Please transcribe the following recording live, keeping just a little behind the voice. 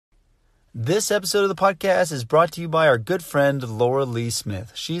This episode of the podcast is brought to you by our good friend, Laura Lee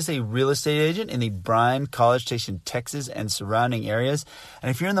Smith. She's a real estate agent in the Bryan, College Station, Texas, and surrounding areas. And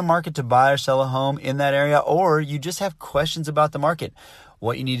if you're in the market to buy or sell a home in that area, or you just have questions about the market,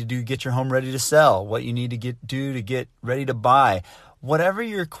 what you need to do to get your home ready to sell, what you need to do to get ready to buy, whatever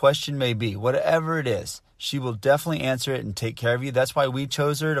your question may be, whatever it is, she will definitely answer it and take care of you. That's why we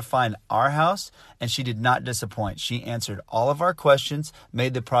chose her to find our house, and she did not disappoint. She answered all of our questions,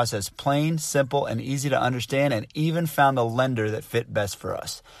 made the process plain, simple, and easy to understand, and even found the lender that fit best for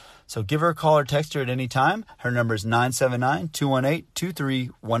us. So give her a call or text her at any time. Her number is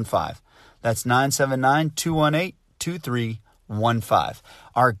 979-218-2315. That's 979-218-2315.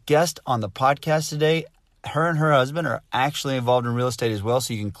 Our guest on the podcast today, her and her husband are actually involved in real estate as well,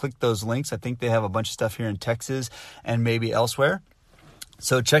 so you can click those links. I think they have a bunch of stuff here in Texas and maybe elsewhere.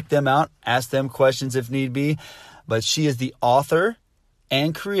 So check them out, ask them questions if need be. But she is the author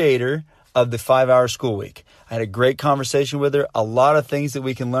and creator of the 5-Hour School Week. I had a great conversation with her, a lot of things that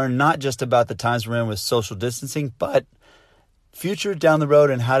we can learn, not just about the times we're in with social distancing, but future down the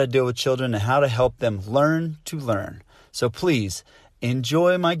road and how to deal with children and how to help them learn to learn. So please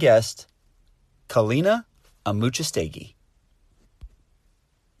enjoy my guest, Kalina Amuchastegui.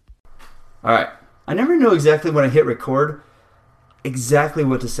 All right. I never know exactly when I hit record, exactly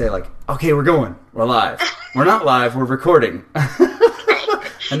what to say. Like, okay, we're going. We're live. We're not live. We're recording.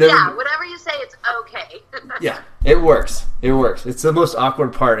 Yeah, whatever you say, it's okay. Yeah, it works. It works. It's the most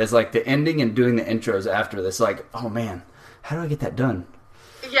awkward part is like the ending and doing the intros after this. Like, oh man, how do I get that done?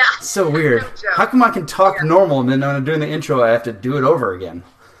 Yeah. It's so weird. How come I can talk normal and then when I'm doing the intro, I have to do it over again?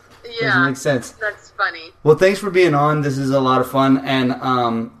 Yeah, doesn't make sense. That's funny. Well, thanks for being on. This is a lot of fun. And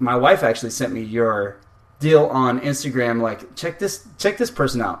my wife actually sent me your deal on Instagram. Like, check this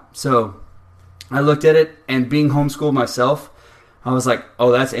person out. So I looked at it, and being homeschooled myself, I was like,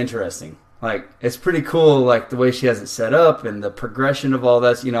 oh, that's interesting. Like, it's pretty cool, like the way she has it set up and the progression of all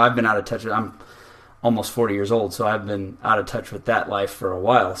that. You know, I've been out of touch with. I'm almost 40 years old, so I've been out of touch with that life for a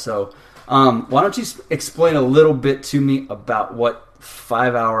while. So why don't you explain a little bit to me about what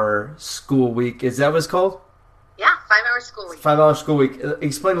 5-Hour School Week is? That what it's called? Yeah, 5-Hour School Week. 5-Hour School Week.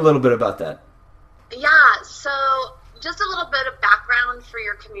 Explain a little bit about that. Yeah, so just a little bit of background for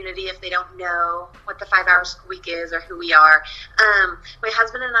your community if they don't know what the 5-Hour School Week is or who we are. My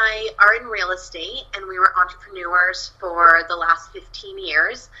husband and I are in real estate, and we were entrepreneurs for the last 15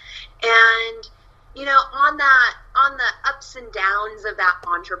 years. And you know, on the ups and downs of that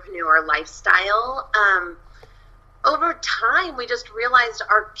entrepreneur lifestyle, over time, we just realized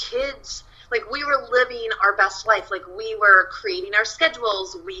our kids, like, we were living our best life. Like, we were creating our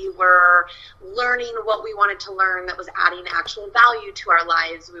schedules. We were learning what we wanted to learn that was adding actual value to our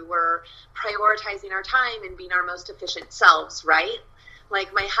lives. We were prioritizing our time and being our most efficient selves, right?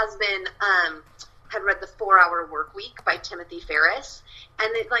 Like, my husband had read The 4-Hour Workweek by Timothy Ferriss,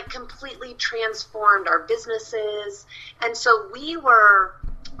 and it, like, completely transformed our businesses. And so we were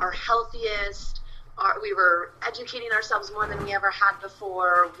our healthiest. We were educating ourselves more than we ever had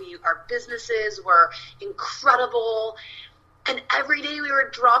before. Our businesses were incredible. And every day we were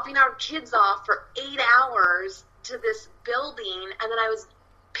dropping our kids off for 8 hours to this building. And then I was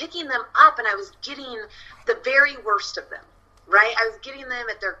picking them up, and I was getting the very worst of them, right? I was getting them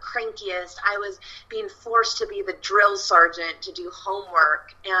at their crankiest. I was being forced to be the drill sergeant to do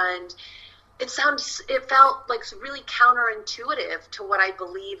homework. And it felt like really counterintuitive to what I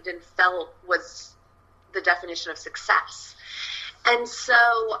believed and felt was the definition of success. And so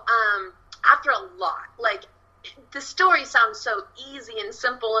after a lot, like, the story sounds so easy and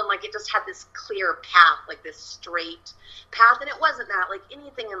simple, and like it just had this clear path, like this straight path, and it wasn't that. Like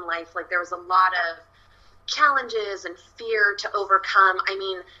anything in life, like there was a lot of challenges and fear to overcome. I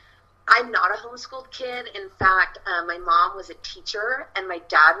mean, I'm not a homeschooled kid. In fact, my mom was a teacher and my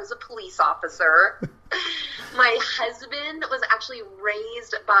dad was a police officer. My husband was actually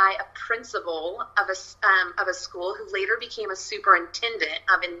raised by a principal of a school who later became a superintendent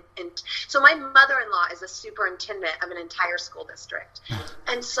so my mother-in-law is a superintendent of an entire school district.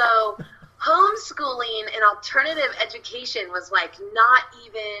 And so homeschooling and alternative education was like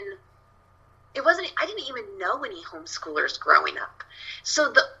I didn't even know any homeschoolers growing up.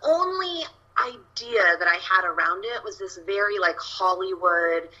 So the only idea that I had around it was this very like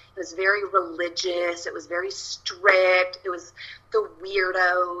Hollywood. It was very religious. It was very strict. It was the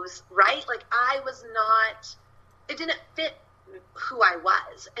weirdos, right? Like it didn't fit who I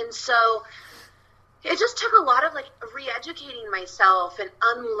was. And so it just took a lot of like re-educating myself and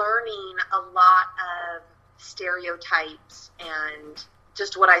unlearning a lot of stereotypes and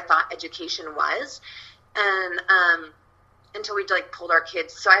just what I thought education was. And until we like pulled our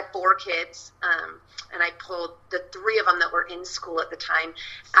kids. So I have 4 kids, and I pulled the 3 of them that were in school at the time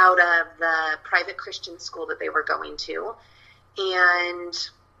out of the private Christian school that they were going to. And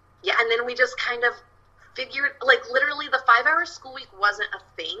yeah, and then we just kind of figured, like, literally the 5-hour school week wasn't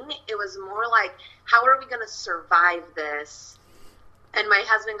a thing. It was more like, how are we going to survive this? And my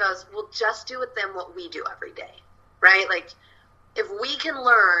husband goes, well, just do with them what we do every day, right? Like, if we can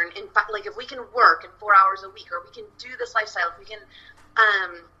learn, if we can work in 4 hours a week, or we can do this lifestyle, if we can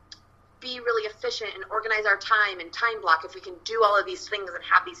be really efficient and organize our time and time block, if we can do all of these things and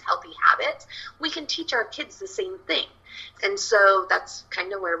have these healthy habits, we can teach our kids the same thing. And so that's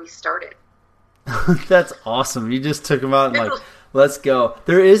kind of where we started. That's awesome. You just took them out and like, let's go.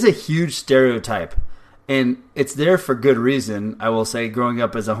 There is a huge stereotype, and it's there for good reason. I will say, growing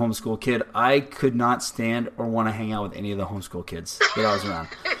up as a homeschool kid, I could not stand or want to hang out with any of the homeschool kids that I was around.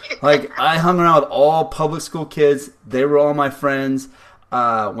 Like, I hung around with all public school kids. They were all my friends.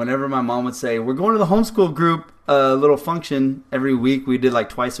 Whenever my mom would say, we're going to the homeschool group little function every week, we did like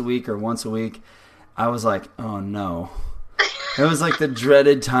twice a week or once a week, I was like, oh no. It was like the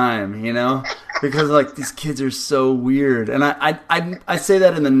dreaded time, you know, because like these kids are so weird. And I say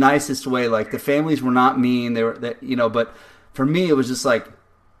that in the nicest way. Like, the families were not mean. They were, you know, but for me, it was just like,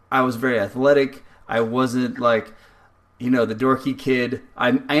 I was very athletic. I wasn't like, you know, the dorky kid.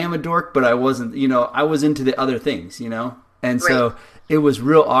 I am a dork, but I wasn't, you know, I was into the other things, you know? And so it was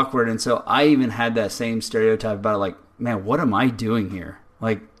real awkward. And so I even had that same stereotype about it, like, man, what am I doing here?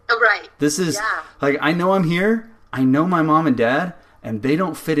 Like, this is like, I know I'm here. I know my mom and dad, and they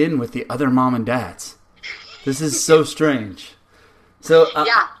don't fit in with the other mom and dads. This is so strange. So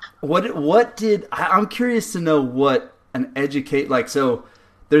what did, I'm curious to know what an so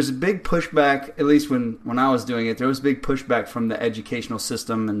there's a big pushback, at least when I was doing it, there was a big pushback from the educational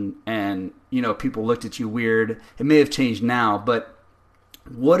system, and you know, people looked at you weird. It may have changed now, but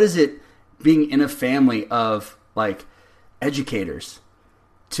what is it being in a family of like educators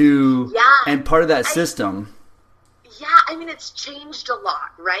and part of that system? Yeah, I mean, it's changed a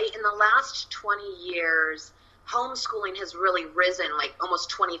lot, right? In the last 20 years, homeschooling has really risen like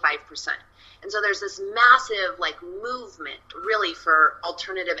almost 25%. And so there's this massive like movement really for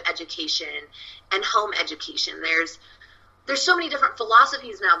alternative education and home education. There's so many different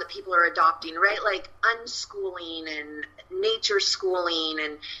philosophies now that people are adopting, right? Like unschooling and nature schooling,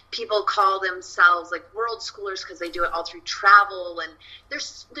 and people call themselves like world schoolers because they do it all through travel. And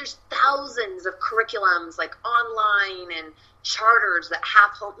there's thousands of curriculums like online and charters that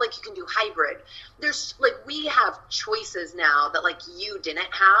have home, like you can do hybrid. There's like, we have choices now that like you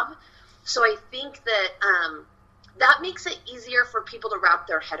didn't have. So I think that that makes it easier for people to wrap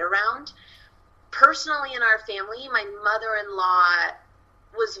their head around. Personally, in our family, my mother-in-law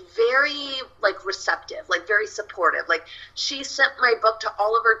was very like receptive, like very supportive. Like, she sent my book to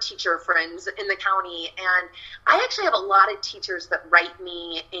all of her teacher friends in the county. And I actually have a lot of teachers that write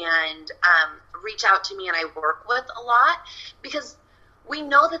me and reach out to me, and I work with a lot, because we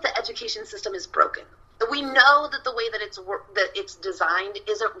know that the education system is broken. We know that the way that it's designed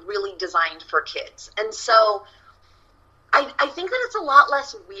isn't really designed for kids. And so I think that it's a lot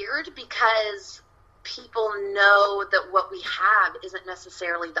less weird, because people know that what we have isn't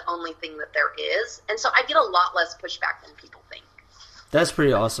necessarily the only thing that there is. And so I get a lot less pushback than people think. That's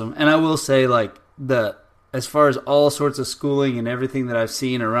pretty awesome. And I will say, like, as far as all sorts of schooling and everything that I've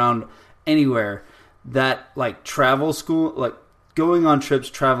seen around anywhere, that like travel school, like going on trips,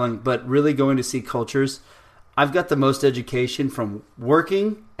 traveling, but really going to see cultures, I've got the most education from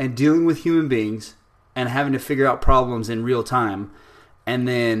working and dealing with human beings and having to figure out problems in real time, and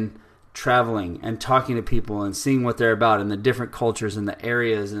then traveling and talking to people and seeing what they're about and the different cultures and the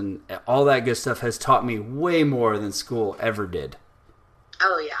areas and all that good stuff has taught me way more than school ever did.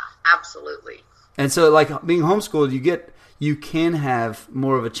 Oh yeah, absolutely. And so like being homeschooled, you can have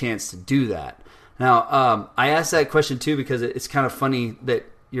more of a chance to do that. Now, I asked that question too because it's kind of funny that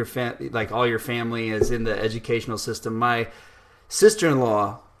like all your family is in the educational system. My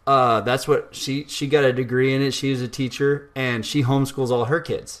sister-in-law, that's what she got a degree in it. She was a teacher, and she homeschools all her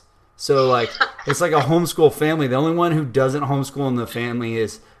kids. So like it's like a homeschool family. The only one who doesn't homeschool in the family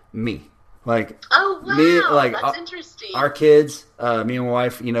is me. Like, oh wow, me, like, that's interesting. Our kids, me and my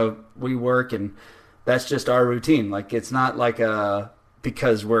wife, you know, we work, and that's just our routine. Like, it's not like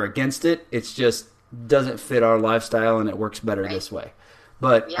because we're against it. It's just doesn't fit our lifestyle, and it works better this way.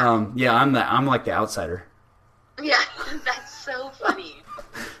 But yeah, I'm like the outsider. Yeah, that's so funny.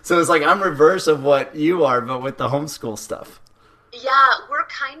 So it's like I'm reverse of what you are, but with the homeschool stuff. Yeah, we're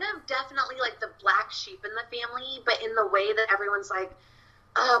kind of definitely like the black sheep in the family, but in the way that everyone's like,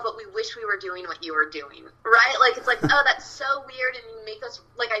 oh, but we wish we were doing what you were doing, right? Like, it's like, oh, that's so weird, and you make us,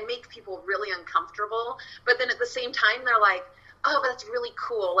 like, I make people really uncomfortable, but then at the same time, they're like, oh, but that's really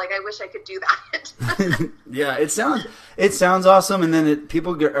cool. Like, I wish I could do that. Yeah, it sounds awesome, and then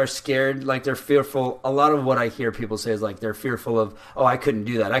people are scared, like they're fearful. A lot of what I hear people say is like they're fearful of, oh, I couldn't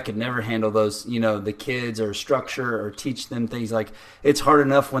do that. I could never handle those, the kids or structure or teach them things. Like, it's hard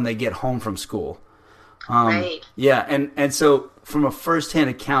enough when they get home from school. Right. Yeah, and so from a firsthand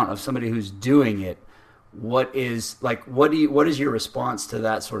account of somebody who's doing it, what is your response to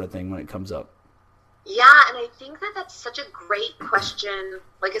that sort of thing when it comes up? Yeah, and I think that that's such a great question,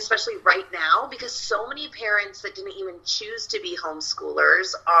 like especially right now, because so many parents that didn't even choose to be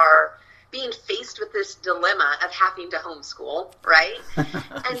homeschoolers are being faced with this dilemma of having to homeschool, right?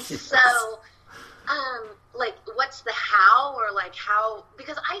 And Yes. so, like, what's the how, or like how,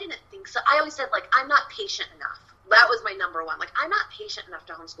 because I didn't think so. I always said, like, I'm not patient enough. That was my number one. Like, I'm not patient enough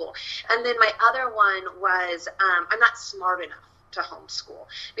to homeschool. And then my other one was, I'm not smart enough to homeschool,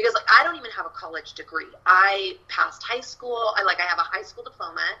 because like I don't even have a college degree. I passed high school. I have a high school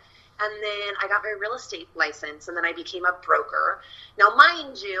diploma, and then I got my real estate license, and then I became a broker. Now,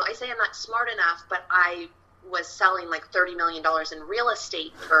 mind you, I say I'm not smart enough, but I was selling like $30 million in real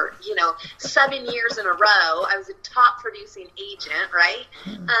estate for 7 years in a row. I was a top producing agent, right?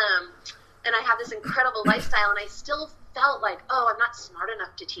 And I have this incredible lifestyle, and I still felt like, oh, I'm not smart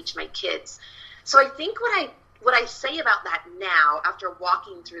enough to teach my kids. So I think what I say about that now, after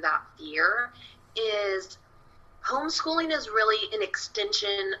walking through that fear, is homeschooling is really an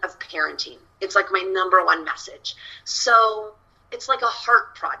extension of parenting. It's like my number one message. So it's like a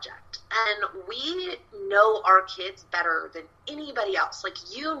heart project. And we know our kids better than anybody else. Like,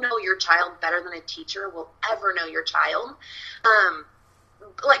 you know your child better than a teacher will ever know your child.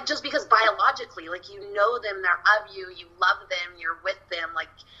 Like, just because biologically, like, you know them, they're of you, you love them, you're with them, like,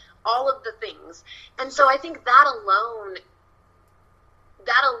 all of the things. And so I think that alone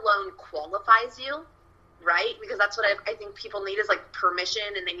qualifies you, right? Because that's what I think people need, is like permission,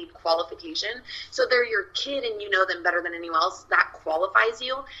 and they need qualification. So they're your kid and you know them better than anyone else. That qualifies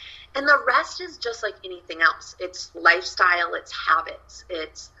you. And the rest is just like anything else. It's lifestyle, it's habits,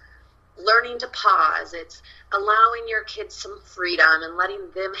 it's learning to pause, it's allowing your kids some freedom and letting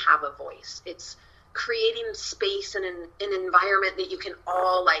them have a voice. It's creating space and an environment that you can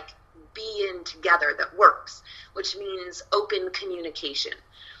all like be in together that works, which means open communication.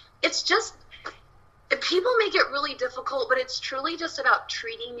 It's just, people make it really difficult, but it's truly just about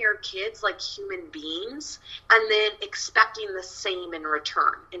treating your kids like human beings and then expecting the same in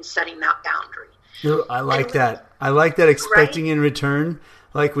return and setting that boundary. No, I like that. I like that, expecting in return.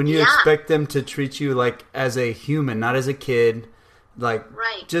 Like, when you expect them to treat you like as a human, not as a kid, like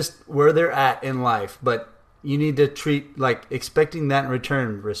just where they're at in life. But you need to treat, like, expecting that in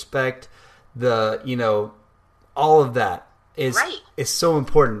return, respect, all of that is so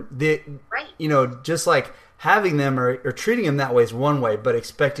important. Just like having them or treating them that way is one way, but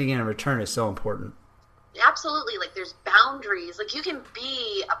expecting it in return is so important. Absolutely. Like, there's boundaries. Like, you can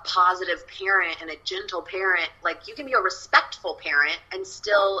be a positive parent and a gentle parent. Like, you can be a respectful parent and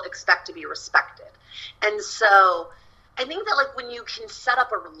still expect to be respected. And so I think that, like, when you can set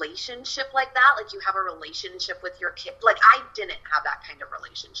up a relationship like that, like, you have a relationship with your kid. Like, I didn't have that kind of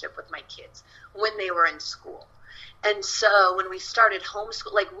relationship with my kids when they were in school. And so when we started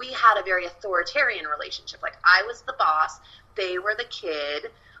homeschool, like, we had a very authoritarian relationship. Like, I was the boss, they were the kid,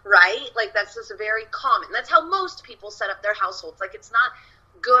 right? Like, that's just very common. That's how most people set up their households. Like, it's not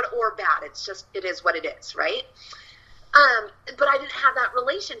good or bad. It's just, it is what it is, right? But I didn't have that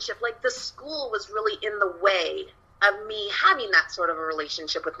relationship. Like, the school was really in the way of me having that sort of a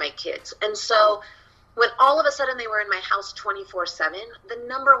relationship with my kids. And so when all of a sudden they were in my house 24/7, the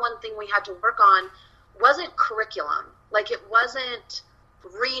number one thing we had to work on wasn't curriculum. Like, it wasn't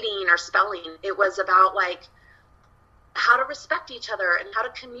reading or spelling. It was about, like, how to respect each other and how to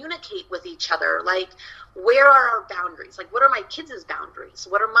communicate with each other. Like, where are our boundaries? Like, what are my kids' boundaries?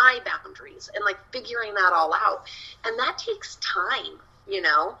 What are my boundaries? And, like, figuring that all out. And that takes time,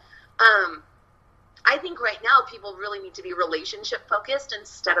 I think right now people really need to be relationship focused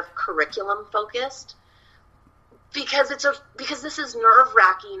instead of curriculum focused, because this is nerve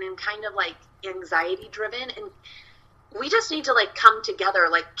wracking and kind of like anxiety driven, and we just need to, like, come together.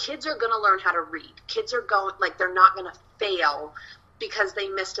 Like, kids are going to learn how to read. Kids are they're not going to fail because they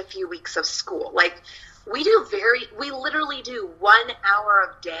missed a few weeks of school. Like, we literally do 1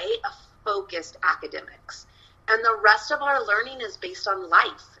 hour a day of focused academics. And the rest of our learning is based on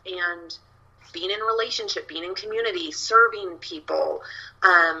life and being in relationship, being in community, serving people,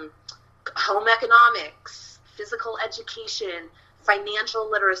 home economics, physical education, financial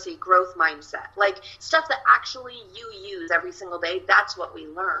literacy, growth mindset, like stuff that actually you use every single day. That's what we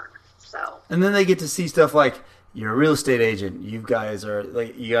learn. So, and then they get to see stuff like you're a real estate agent. You guys are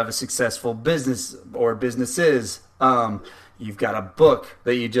like, you have a successful business or businesses. You've got a book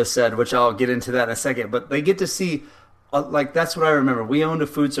that you just said, which I'll get into that in a second. But they get to see, like, that's what I remember. We owned a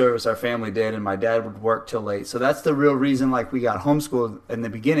food service, our family did, and my dad would work till late. So that's the real reason, like, we got homeschooled in the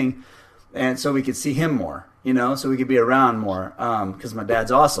beginning, and so we could see him more, you know, so we could be around more, because my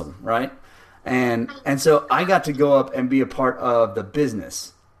dad's awesome, right? And so I got to go up and be a part of the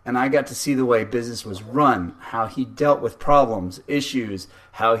business, and I got to see the way business was run, how he dealt with problems, issues,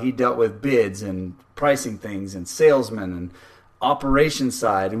 how he dealt with bids and pricing things and salesmen and operations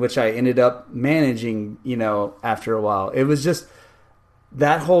side, which I ended up managing, you know, after a while. It was just,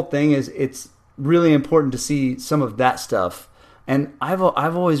 that whole thing it's really important to see some of that stuff. And I've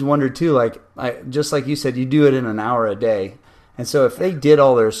always wondered too, like, just like you said, you do it in an hour a day. And so if they did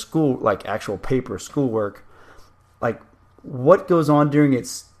all their school, like actual paper schoolwork, like what goes on during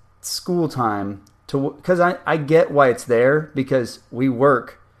its school time because I get why it's there, because we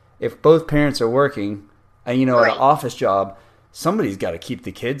work. If both parents are working and, you know, right. at an office job, somebody's got to keep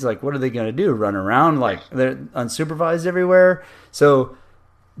the kids. Like, what are they going to do? Run around like they're unsupervised everywhere? So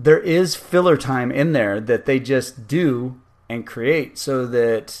there is filler time in there that they just do and create so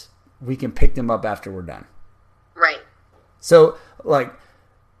that we can pick them up after we're done. Right. So, like,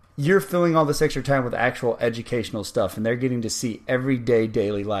 you're filling all this extra time with actual educational stuff, and they're getting to see everyday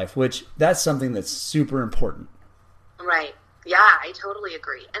daily life, which that's something that's super important. Right. Yeah, I totally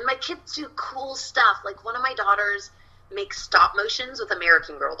agree. And my kids do cool stuff. Like, one of my daughters makes stop motions with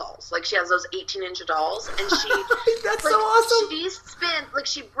American Girl dolls. Like, she has those 18-inch dolls, and she that's like, so awesome.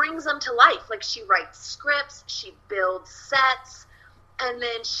 She brings them to life. Like, she writes scripts, she builds sets, and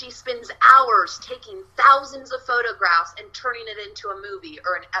then she spends hours taking thousands of photographs and turning it into a movie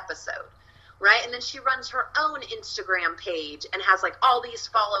or an episode, right? And then she runs her own Instagram page and has, like, all these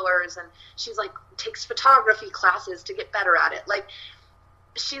followers, and she's, like, takes photography classes to get better at it. Like,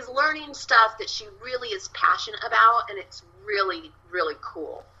 she's learning stuff that she really is passionate about, and it's really, really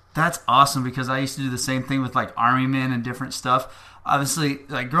cool. That's awesome, because I used to do the same thing with, like, Army men and different stuff. Obviously,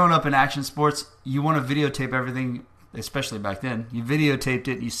 like, growing up in action sports, you want to videotape everything, especially back then. You videotaped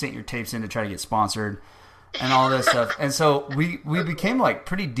it, you sent your tapes in to try to get sponsored and all this stuff. And so we became, like,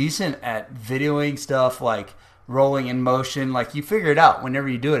 pretty decent at videoing stuff, like rolling in motion. Like, you figure it out whenever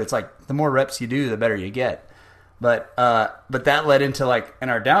you do it. It's like the more reps you do, the better you get. But that led into, like, in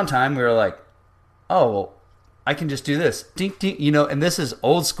our downtime, we were like, oh, well, I can just do this. Dink, dink, you know, and this is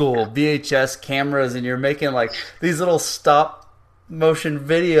old school VHS cameras, and you're making, like, these little stop motion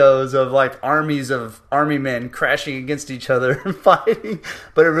videos of, like, armies of army men crashing against each other and fighting.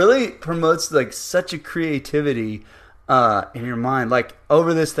 But it really promotes, like, such a creativity in your mind. Like,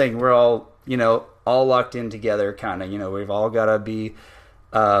 over this thing, we're all, you know, all locked in together, kind of, you know, we've all got to be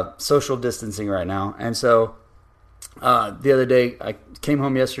social distancing right now. And so the other day, I came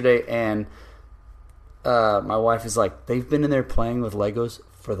home yesterday, and my wife is like, they've been in there playing with Legos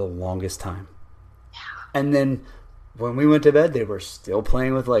for the longest time. Yeah. And then when we went to bed, they were still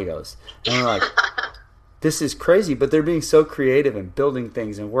playing with Legos. And we're like, this is crazy, but they're being so creative and building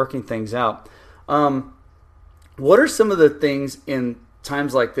things and working things out. What are some of the things in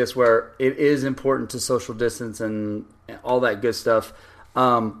times like this where it is important to social distance and all that good stuff?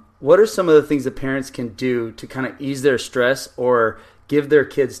 What are some of the things that parents can do to kind of ease their stress or give their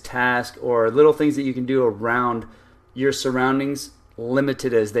kids tasks or little things that you can do around your surroundings,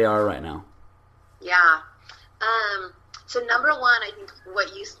 limited as they are right now? Yeah. So number one, I think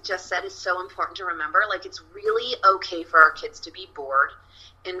what you just said is so important to remember. Like, it's really okay for our kids to be bored.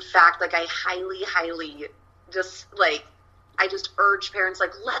 In fact, like, I highly just, like, I just urge parents,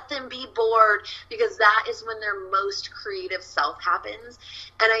 like, let them be bored, because that is when their most creative self happens.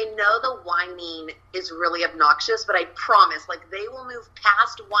 And I know the whining is really obnoxious, but I promise, like, they will move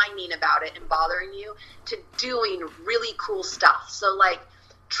past whining about it and bothering you to doing really cool stuff. So, like,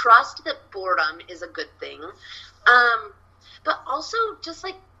 trust that boredom is a good thing. But also just,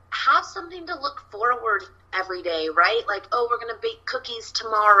 like, have something to look forward every day, right? Like, oh, we're going to bake cookies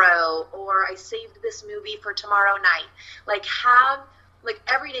tomorrow, or I saved this movie for tomorrow night. Like,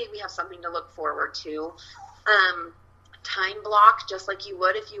 every day we have something to look forward to. Time block, just like you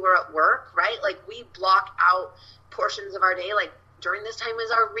would if you were at work, right? Like, we block out portions of our day, like, during this time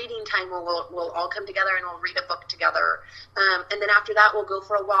is our reading time. We'll all come together and we'll read a book together. And then after that, we'll go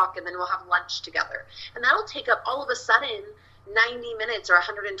for a walk, and then we'll have lunch together. And that'll take up, all of a sudden, 90 minutes or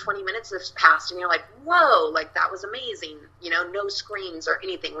 120 minutes has passed, and you're like, whoa, like, that was amazing. You know, no screens or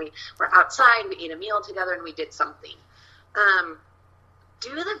anything. We were outside, we ate a meal together, and we did something.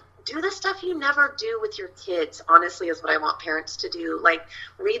 do the stuff you never do with your kids, honestly, is what I want parents to do. Like,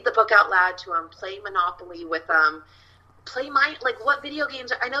 read the book out loud to them, play Monopoly with them, like, what video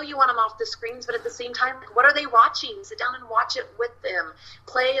games I know you want them off the screens, but at the same time, like, what are they watching? Sit down and watch it with them.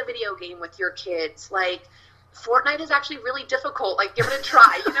 Play a video game with your kids. Like, Fortnite is actually really difficult. Like, give it a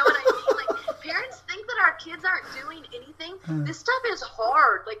try. You know what I mean? Like, parents think that our kids aren't doing anything. This stuff is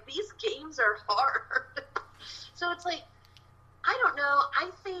hard. Like, these games are hard. So it's like, I don't know. I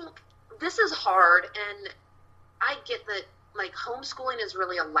think this is hard, and I get that, like, homeschooling is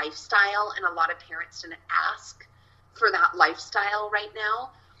really a lifestyle, and a lot of parents didn't ask for that lifestyle right now.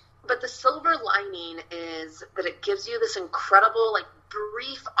 But the silver lining is that it gives you this incredible, like,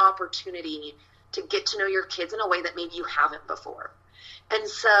 brief opportunity to get to know your kids in a way that maybe you haven't before. And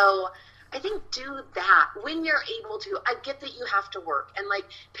so I think do that when you're able to. I get that you have to work, and like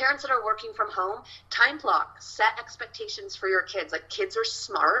parents that are working from home, time block, set expectations for your kids. Like, kids are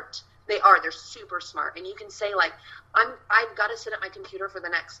smart. They're super smart. And you can say, like, I've got to sit at my computer for the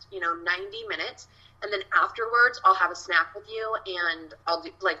next, 90 minutes. And then afterwards, I'll have a snack with you, and I'll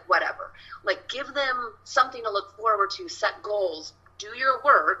do, like, whatever. Like, give them something to look forward to, set goals, do your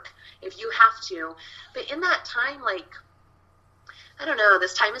work if you have to. But in that time, like, I don't know,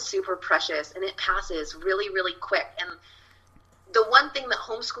 this time is super precious, and it passes really, really quick. And the one thing that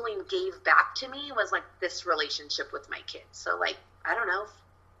homeschooling gave back to me was, like, this relationship with my kids. So, like, I don't know,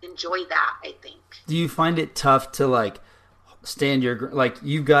 enjoy that, I think. Do you find it tough to, like, stand your, like,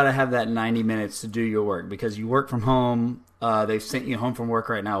 you've got to have that 90 minutes to do your work because you work from home, they've sent you home from work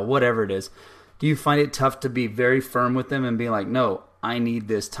right now, whatever it is. Do you find it tough to be very firm with them and be like, no, I need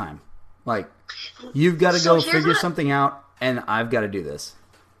this time? Like, you've got to go figure something out, and I've got to do this.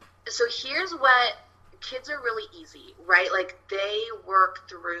 So here's what, kids are really easy, right? Like, they work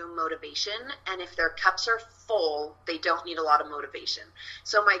through motivation, and if their cups are full, they don't need a lot of motivation.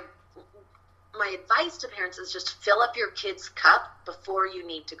 So my advice to parents is just fill up your kid's cup before you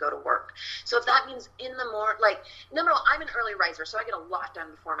need to go to work. So if that means in the morning, like, no, I'm an early riser, so I get a lot done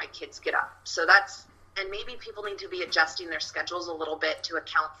before my kids get up. So that's, and maybe people need to be adjusting their schedules a little bit to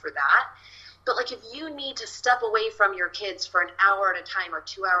account for that. But, like, if you need to step away from your kids for an hour at a time or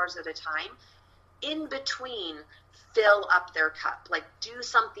 2 hours at a time, in between, fill up their cup. Like, do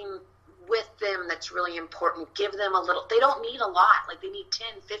something with them that's really important. Give them a little, they don't need a lot. Like, they need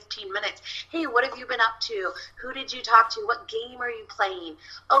 10, 15 minutes. Hey, what have you been up to? Who did you talk to? What game are you playing?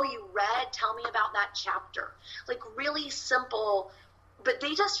 Oh, you read? Tell me about that chapter. Like, really simple, but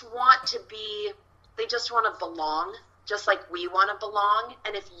they just want to belong, just like we want to belong.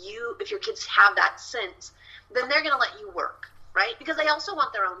 And if your kids have that sense, then they're going to let you work, right? Because they also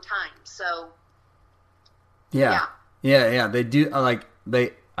want their own time. So yeah. They do. Like,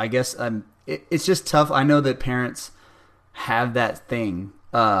 I guess it's just tough. I know that parents have that thing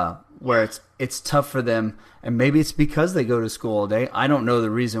where it's tough for them, and maybe it's because they go to school all day. I don't know the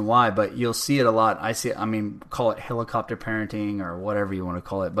reason why, but you'll see it a lot. I see it, I mean, call it helicopter parenting or whatever you want to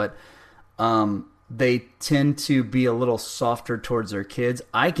call it, but they tend to be a little softer towards their kids.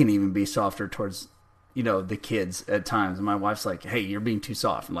 I can even be softer towards the kids at times. And my wife's like, hey, you're being too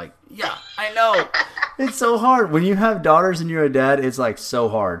soft. I'm like, yeah, I know. It's so hard. When you have daughters and you're a dad, it's like so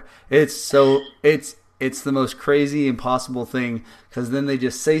hard. It's the most crazy, impossible thing, because then they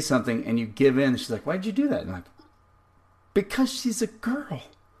just say something and you give in. She's like, why'd you do that? And I'm like, because she's a girl.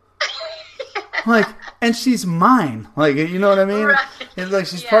 Like, and she's mine. Like, you know what I mean? Right. It's like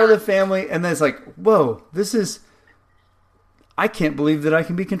she's part of the family. And then it's like, whoa, I can't believe that I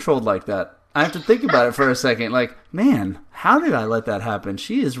can be controlled like that. I have to think about it for a second. Like, man, how did I let that happen?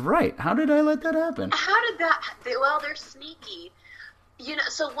 She is right. How did I let that happen? Well, they're sneaky.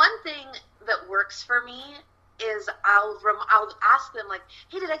 So one thing that works for me is I'll ask them, like,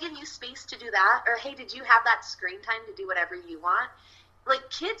 hey, did I give you space to do that? Or, hey, did you have that screen time to do whatever you want? Like,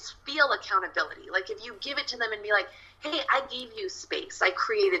 kids feel accountability. Like, if you give it to them and be like, hey, I gave you space. I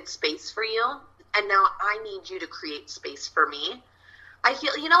created space for you, and now I need you to create space for me. I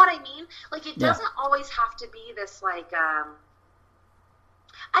feel, you know what I mean? Like, it doesn't always have to be this, like, I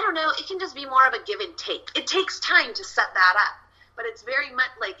don't know, it can just be more of a give and take. It takes time to set that up, but it's very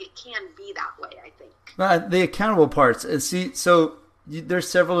much like it can be that way, I think. The accountable parts, there's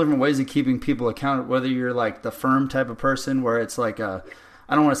several different ways of keeping people accountable, whether you're like the firm type of person where it's like I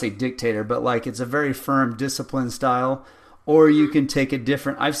don't want to say dictator, but like it's a very firm, disciplined style, or you can take a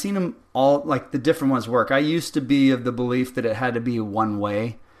different, I've seen them all, like the different ones work. I used to be of the belief that it had to be one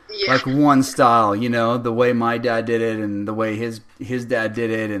way, like one style, the way my dad did it and the way his dad did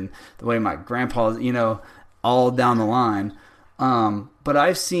it and the way my grandpa, all down the line. But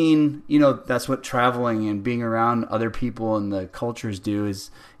I've seen, that's what traveling and being around other people and the cultures do,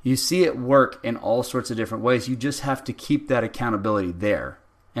 is you see it work in all sorts of different ways. You just have to keep that accountability there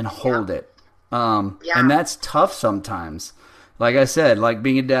and hold it. And that's tough sometimes. Like I said, like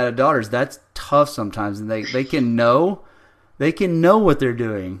being a dad of daughters, that's tough sometimes. And they can know what they're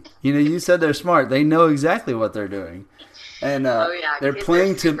doing. You said they're smart. They know exactly what they're doing. And they're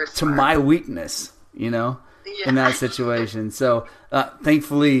playing to my weakness, in that situation. So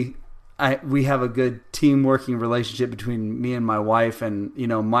thankfully, we have a good team working relationship between me and my wife, and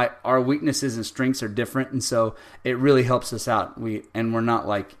our weaknesses and strengths are different, and so it really helps us out. We're not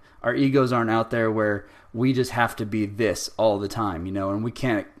like, our egos aren't out there where we just have to be this all the time, and we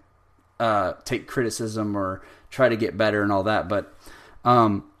can't take criticism or try to get better and all that. But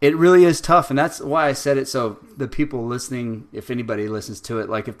it really is tough, and that's why I said it. So the people listening, if anybody listens to it,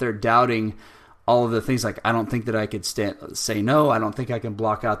 like if they're doubting all of the things, like I don't think that I could say no, I don't think I can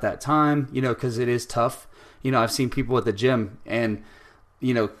block out that time, because it is tough. I've seen people at the gym, and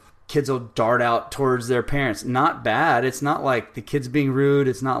kids will dart out towards their parents. Not bad. It's not like the kid's being rude.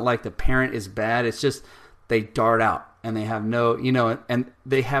 It's not like the parent is bad. It's just they dart out, and they have no, and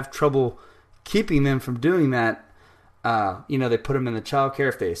they have trouble keeping them from doing that. They put them in the child care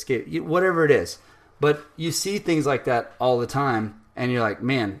if they escape, whatever it is. But you see things like that all the time, and you're like,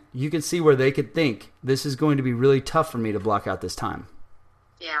 man, you can see where they could think, this is going to be really tough for me to block out this time.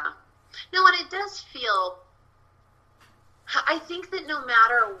 Yeah. No, and it does feel, I think that no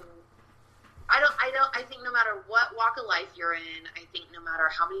matter, I think no matter what walk of life you're in, I think no matter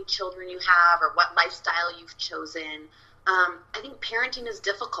how many children you have or what lifestyle you've chosen, I think parenting is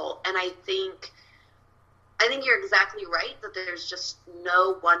difficult. And I think you're exactly right that there's just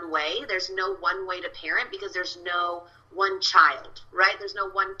no one way. There's no one way to parent, because there's no one child, right? There's no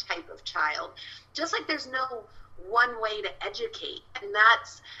one type of child. Just like there's no one way to educate. And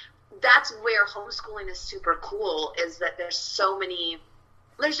that's where homeschooling is super cool, is that there's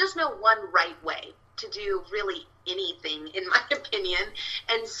just no one right way to do really anything, in my opinion.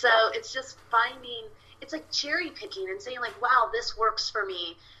 And so it's just it's like cherry picking and saying like, wow, this works for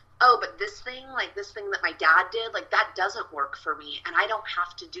me. Oh, but this thing that my dad did, like that doesn't work for me, and I don't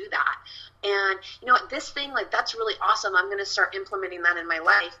have to do that. And this thing, like that's really awesome. I'm going to start implementing that in my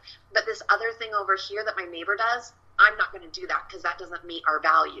life. But this other thing over here that my neighbor does, I'm not going to do that because that doesn't meet our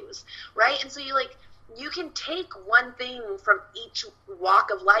values, right? And so you can take one thing from each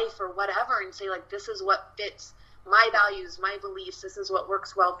walk of life or whatever and say like, this is what fits my values, my beliefs. This is what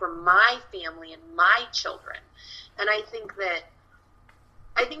works well for my family and my children. And I think that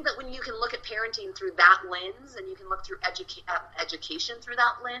when you can look at parenting through that lens, and you can look through education through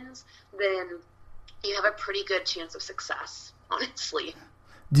that lens, then you have a pretty good chance of success, honestly.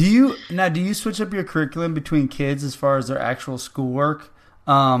 Do you switch up your curriculum between kids as far as their actual schoolwork?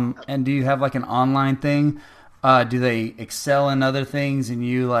 And do you have like an online thing? Do they excel in other things and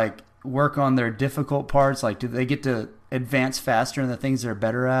you like work on their difficult parts? Like, do they get to advance faster in the things they're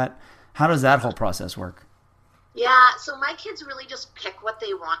better at? How does that whole process work? Yeah, so my kids really just pick what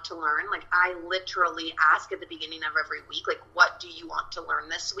they want to learn. Like, I literally ask at the beginning of every week, like, what do you want to learn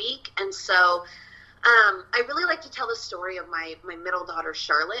this week? And so I really like to tell the story of my middle daughter,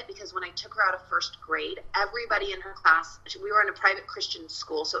 Charlotte, because when I took her out of first grade, everybody in her class, we were in a private Christian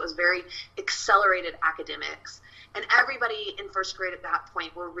school, so it was very accelerated academics. And everybody in first grade at that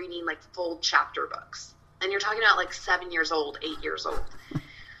point were reading, like, full chapter books. And you're talking about, like, 7 years old, 8 years old.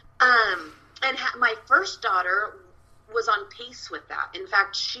 And my first daughter was on pace with that. In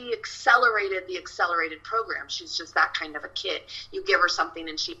fact, she accelerated the accelerated program. She's just that kind of a kid. You give her something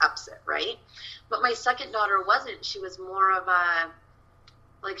and she ups it, right? But my second daughter wasn't. She was more of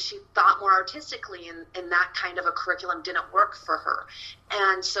she thought more artistically, and that kind of a curriculum didn't work for her.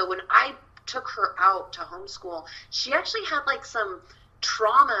 And so when I took her out to homeschool, she actually had like some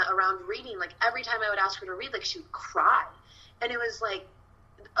trauma around reading. Like every time I would ask her to read, like she would cry. And it was like,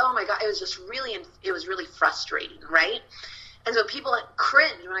 oh my God, it was really frustrating, right? And so people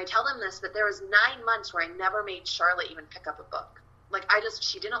cringe when I tell them this, but there was 9 months where I never made Charlotte even pick up a book. Like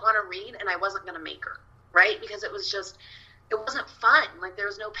she didn't want to read, and I wasn't going to make her, right? Because it wasn't fun. Like there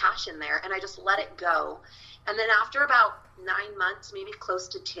was no passion there, and I just let it go. And then after about 9 months, maybe close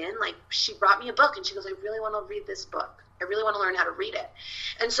to 10, like she brought me a book, and she goes, I really want to read this book. I really want to learn how to read it.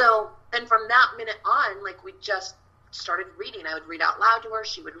 And from that minute on, like we just started reading. I would read out loud to her.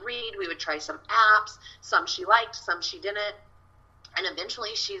 She would read. We would try some apps. Some she liked, some she didn't. And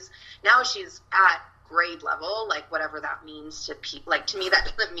eventually she's at grade level, like whatever that means to people. Like to me,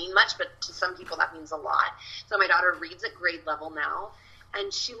 that doesn't mean much, but to some people that means a lot. So my daughter reads at grade level now.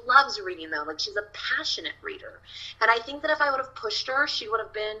 And she loves reading, though. Like, she's a passionate reader. And I think that if I would have pushed her, she would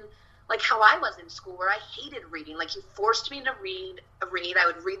have been like how I was in school, where I hated reading. Like, you forced me to read. I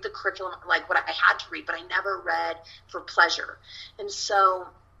would read the curriculum, like what I had to read, but I never read for pleasure. And so,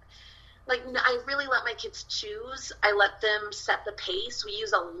 like, I really let my kids choose. I let them set the pace. We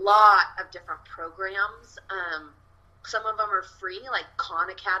use a lot of different programs. Some of them are free, like Khan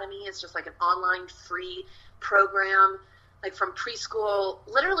Academy is just like an online free program, like from preschool,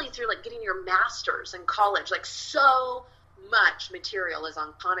 literally through like getting your master's in college. Like, so much material is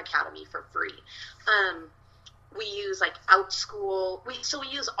on Khan Academy for free. We use like OutSchool. So we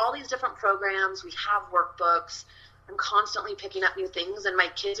use all these different programs. We have workbooks. I'm constantly picking up new things, and my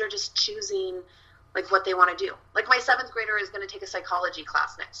kids are just choosing like what they want to do. Like, my 7th grader is going to take a psychology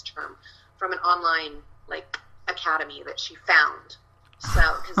class next term from an online like academy that she found. So,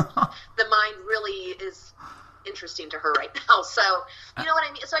 because the mind really is interesting to her right now. So, you know what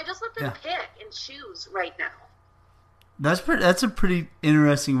I mean? So I just let them pick and choose right now. That's a pretty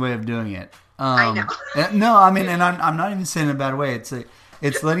interesting way of doing it. I know. No, I mean, and I'm not even saying in a bad way.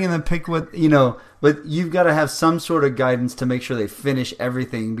 It's letting them pick what, but you've got to have some sort of guidance to make sure they finish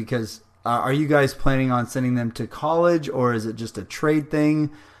everything, because are you guys planning on sending them to college, or is it just a trade thing?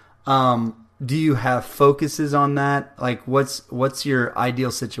 Do you have focuses on that? Like, what's your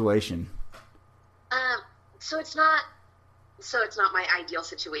ideal situation? So it's not my ideal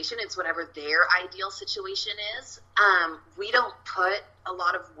situation. It's whatever their ideal situation is. We don't put a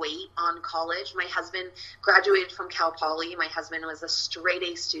lot of weight on college. My husband graduated from Cal Poly. My husband was a straight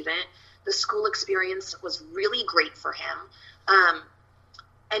A student. The school experience was really great for him.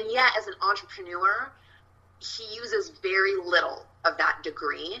 And yet, as an entrepreneur, he uses very little of that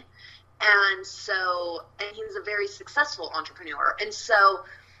degree. And he's a very successful entrepreneur. And so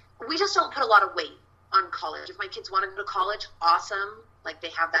we just don't put a lot of weight on college. If my kids want to go to college, awesome. Like,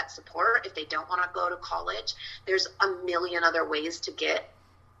 they have that support. If they don't want to go to college, there's a million other ways to get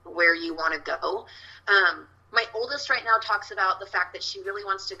where you want to go. My oldest right now talks about the fact that she really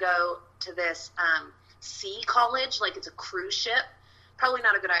wants to go to this sea college, like it's a cruise ship. Probably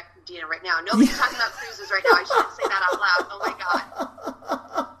not a good idea right now. Nobody's talking about cruises right now. I shouldn't say that out loud. Oh my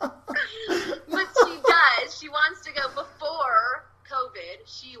God. But she does. She wants to go before COVID.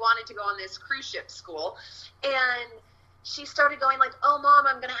 She wanted to go on this cruise ship school, and she started going like, oh Mom,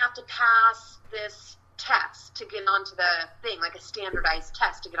 I'm going to have to pass this test to get onto the thing, like a standardized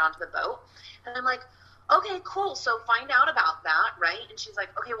test to get onto the boat. And I'm like, okay, cool. So find out about that. Right. And she's like,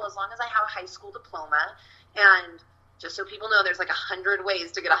 okay, well, as long as I have a high school diploma, and just so people know, there's like 100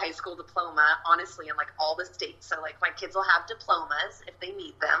 ways to get a high school diploma, honestly, in like all the states. So like, my kids will have diplomas if they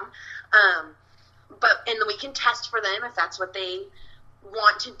need them. And then we can test for them if that's what they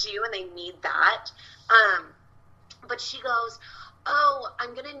want to do and they need that. But she goes, oh,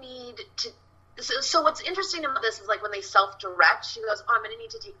 I'm going to need to. So what's interesting about this is, like, when they self-direct, she goes, oh, I'm going to need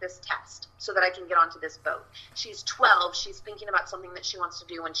to take this test so that I can get onto this boat. She's 12. She's thinking about something that she wants to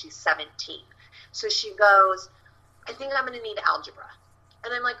do when she's 17. So she goes, I think I'm going to need algebra.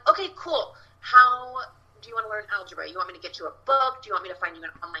 And I'm like, okay, cool. How do you want to learn algebra? You want me to get you a book? Do you want me to find you an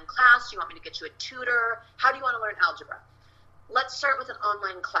online class? Do you want me to get you a tutor? How do you want to learn algebra? Let's start with an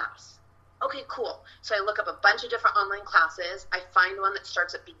online class. Okay, cool. So I look up a bunch of different online classes. I find one that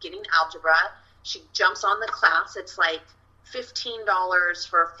starts at beginning algebra. She jumps on the class. It's like $15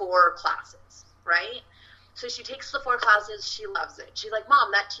 for 4 classes, right? So she takes the 4 classes. She loves it. She's like,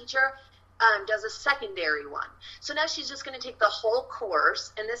 Mom, that teacher does a secondary one. So now she's just going to take the whole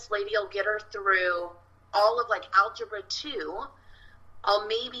course, and this lady will get her through all of like algebra 2. I'll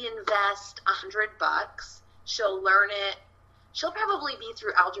maybe invest $100. She'll learn it. She'll probably be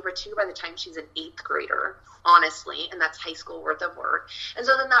through algebra 2 by the time she's an 8th grader, honestly, and that's high school worth of work. And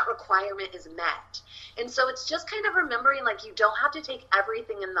so then that requirement is met. And so it's just kind of remembering, like, you don't have to take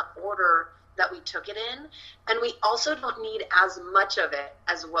everything in the order that we took it in, and we also don't need as much of it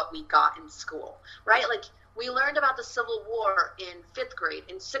as what we got in school, right? Like, we learned about the Civil War in 5th grade,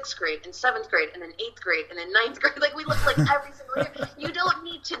 in 6th grade, in 7th grade, and in 8th grade, and in 9th grade. Like, we looked like every single year. You don't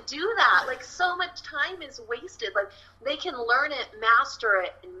need to do that. Like, so much time is wasted. Like, they can learn it, master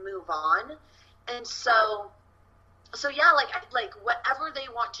it, and move on. And so yeah, like whatever they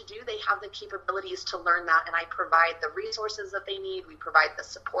want to do, they have the capabilities to learn that, and I provide the resources that they need. We provide the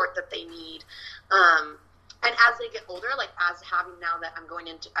support that they need. And as they get older, like, as having now that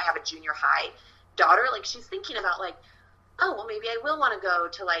I have a junior high daughter, like, she's thinking about, like, oh, well, maybe I will want to go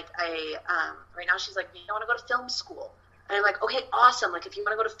to, like, right now she's like, I want to go to film school. And I'm like, okay, awesome. Like, if you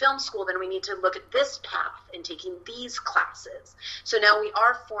want to go to film school, then we need to look at this path and taking these classes. So now we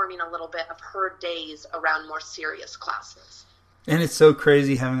are forming a little bit of her days around more serious classes. And it's so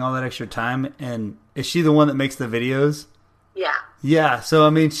crazy having all that extra time. And is she the one that makes the videos? Yeah. Yeah. So, I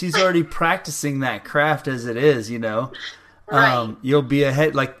mean, she's already practicing that craft as it is, you know. Right. You'll be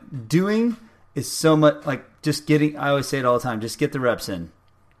ahead. Like, doing is so much, like, just getting, I always say it all the time, just get the reps in.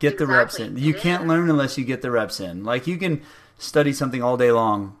 Get the reps in. You can't learn unless you get the reps in. Like, you can study something all day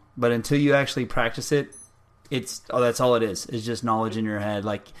long, but until you actually practice it, that's all it is. It's just knowledge in your head.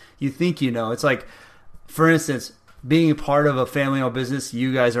 Like, you think you know. It's like, for instance, being a part of a family-owned business,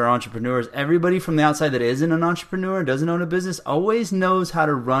 you guys are entrepreneurs. Everybody from the outside that isn't an entrepreneur, doesn't own a business, always knows how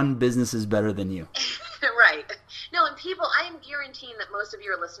to run businesses better than you. Right. No, and people, I am guaranteeing that most of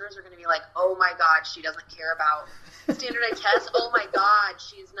your listeners are going to be like, oh my God, she doesn't care about standardized tests. Oh my God,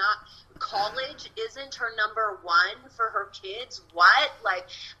 she's not, college isn't her number one for her kids. What? Like,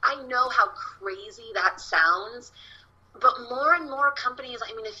 I know how crazy that sounds, but more and more companies,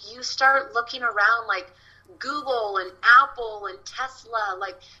 I mean, if you start looking around, like Google and Apple and Tesla,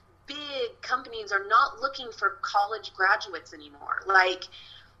 like big companies are not looking for college graduates anymore. Like,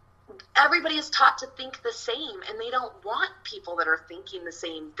 everybody is taught to think the same, and they don't want people that are thinking the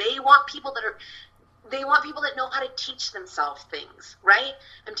same. They want people that know how to teach themselves things, right?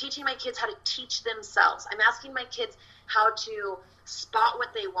 I'm teaching my kids how to teach themselves. I'm asking my kids how to spot what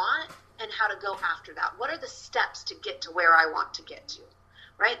they want and how to go after that. What are the steps to get to where I want to get to,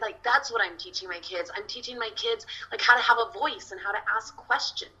 right? Like, that's what I'm teaching my kids. I'm teaching my kids, like, how to have a voice and how to ask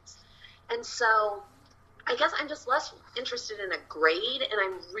questions. And so I guess I'm just less interested in a grade, and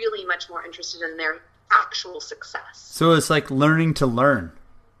I'm really much more interested in their actual success. So it's like learning to learn.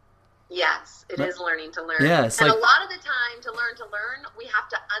 Yes, it is learning to learn. Yeah, and a lot of the time to learn, we have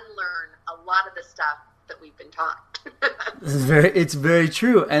to unlearn a lot of the stuff that we've been taught. It's very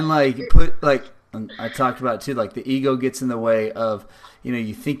true. And I talked about too, like the ego gets in the way of, you know,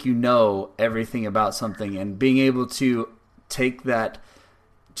 you think you know everything about something, and being able to take that.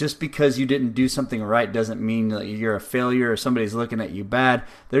 Just because you didn't do something right doesn't mean that you're a failure or somebody's looking at you bad.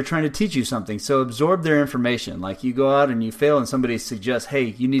 They're trying to teach you something. So absorb their information. Like, you go out and you fail and somebody suggests, hey,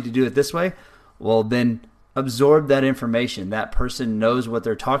 you need to do it this way. Well, then absorb that information. That person knows what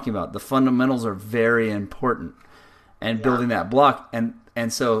they're talking about. The fundamentals are very important. And building that block.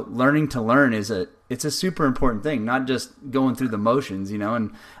 And so learning to learn it's a super important thing, not just going through the motions, you know.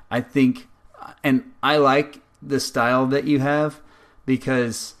 And I think, and I like the style that you have,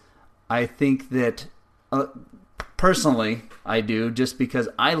 because I think that, personally, I do, just because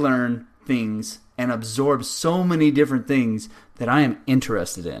I learn things and absorb so many different things that I am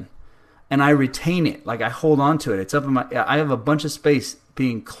interested in. And I retain it. Like, I hold on to it. It's up in I have a bunch of space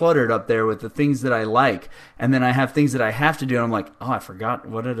being cluttered up there with the things that I like. And then I have things that I have to do. And I'm like, oh, I forgot.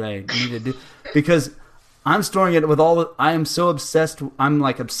 What did I need to do? Because I'm storing it with I am so obsessed. I'm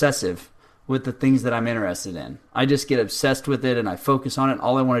like obsessive with the things that I'm interested in. I just get obsessed with it and I focus on it.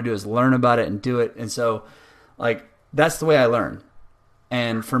 All I want to do is learn about it and do it. And so, like, that's the way I learn.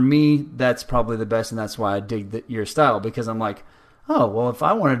 And for me, that's probably the best, and that's why I dig your style, because I'm like, oh, well, if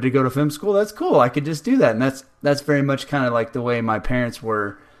I wanted to go to film school, that's cool. I could just do that. And that's very much kind of like the way my parents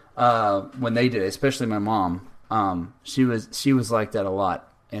were when they did it, especially my mom. She was like that a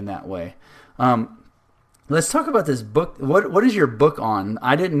lot in that way. Let's talk about this book. What is your book on?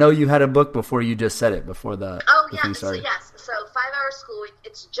 I didn't know you had a book before you just said it, before the thing started. So 5 Hour School,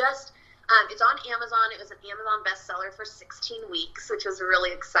 it's just, it's on Amazon. It was an Amazon bestseller for 16 weeks, which was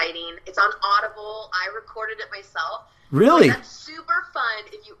really exciting. It's on Audible. I recorded it myself. Really? Like, that's super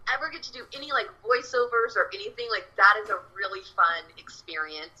fun. If you ever get to do any, like, voiceovers or anything, like, that is a really fun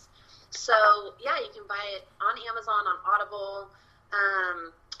experience. So, yeah, you can buy it on Amazon, on Audible,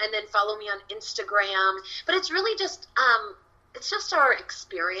 and then follow me on Instagram. But it's really just, it's just our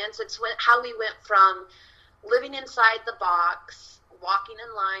experience. It's how we went from living inside the box, walking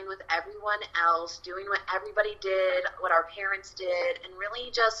in line with everyone else, doing what everybody did, what our parents did, and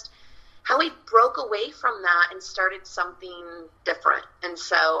really just how we broke away from that and started something different. And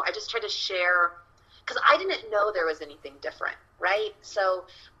so I just tried to share, because I didn't know there was anything different, right? So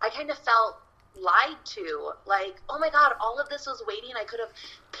I kind of felt lied to, like, oh my God, all of this was waiting. I could have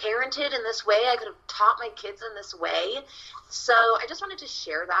parented in this way. I could have taught my kids in this way. So I just wanted to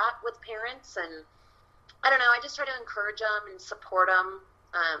share that with parents, and I don't know, I just try to encourage them and support them.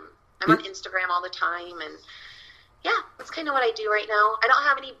 I'm on Instagram all the time, and yeah, that's kind of what I do right now. I don't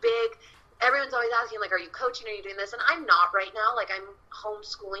have any big, everyone's always asking, like, are you coaching, are you doing this? And I'm not right now. Like, I'm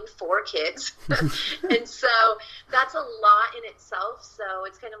homeschooling 4 kids. And so that's a lot in itself. So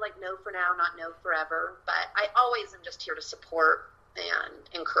it's kind of like no for now, not no forever. But I always am just here to support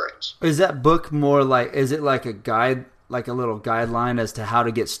and encourage. Is that book more like, is it like a guide, like a little guideline as to how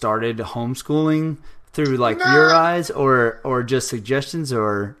to get started homeschooling through like your eyes, or just suggestions,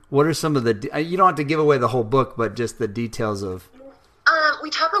 or what are some of the? You don't have to give away the whole book, but just the details of. We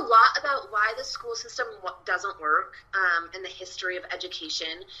talk a lot about why the school system doesn't work, and the history of education,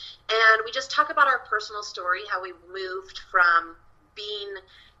 and we just talk about our personal story, how we moved from being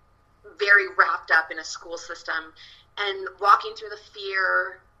very wrapped up in a school system and walking through the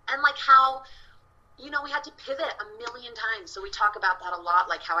fear, and like how, you know, we had to pivot a million times. So we talk about that a lot,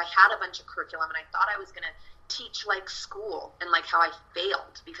 like how I had a bunch of curriculum and I thought I was going to teach like school, and like how I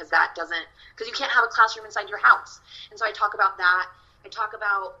failed because you can't have a classroom inside your house. And so I talk about that. I talk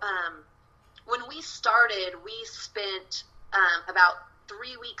about when we started, we spent about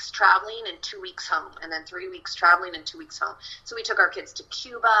 3 weeks traveling and 2 weeks home, and then 3 weeks traveling and 2 weeks home. So we took our kids to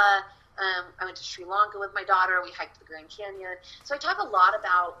Cuba. I went to Sri Lanka with my daughter. We hiked the Grand Canyon. So I talk a lot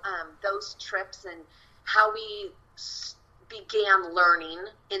about those trips and how we began learning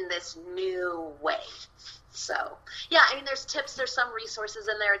in this new way. So, yeah, I mean, there's tips, there's some resources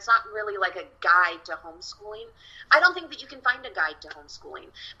in there. It's not really like a guide to homeschooling. I don't think that you can find a guide to homeschooling,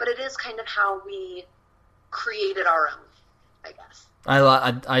 but it is kind of how we created our own, I guess.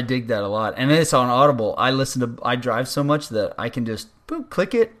 I dig that a lot, and it's on Audible. I drive so much that I can just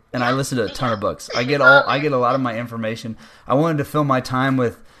click it, and I listen to a ton of books. I get a lot of my information. I wanted to fill my time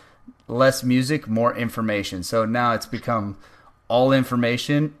with less music, more information. So now it's become all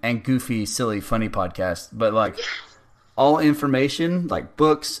information and goofy, silly, funny podcast, but like all information, like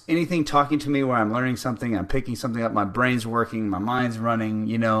books, anything talking to me where I'm learning something, I'm picking something up, my brain's working, my mind's running.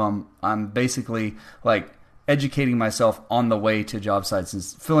 You know, I'm basically like educating myself on the way to job sites and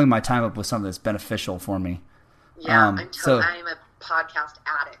filling my time up with something that's beneficial for me. Yeah, I'm a podcast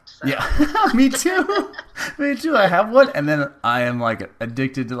addict. So. Yeah, me too. Me too. I have one, and then I am like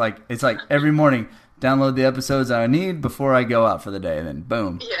addicted to like it's like every morning. Download the episodes I need before I go out for the day, and then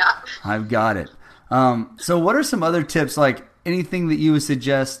boom, I've got it. So what are some other tips, like anything that you would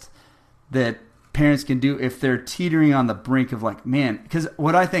suggest that parents can do if they're teetering on the brink of like, man, because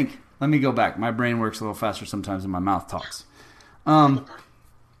what I think, let me go back. My brain works a little faster sometimes than my mouth talks.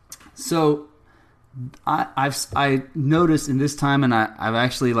 So I noticed in this time, and I've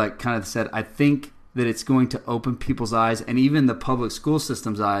actually like kind of said, I think that it's going to open people's eyes and even the public school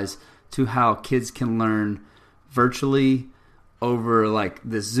system's eyes to how kids can learn virtually over like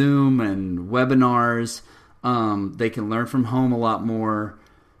the Zoom and webinars. They can learn from home a lot more,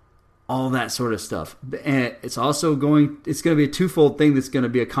 all that sort of stuff. And it's going to be a twofold thing that's going to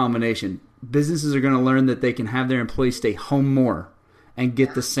be a combination. Businesses are going to learn that they can have their employees stay home more and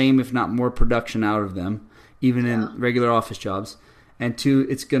get the same, if not more, production out of them, even in regular office jobs. And two,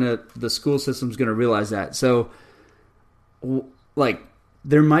 the school system's going to realize that. So, like,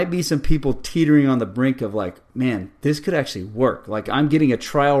 there might be some people teetering on the brink of like, man, this could actually work. Like, I'm getting a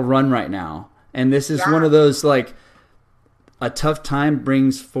trial run right now. And this is one of those, like, a tough time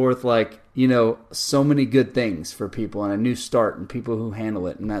brings forth, like, you know, so many good things for people and a new start and people who handle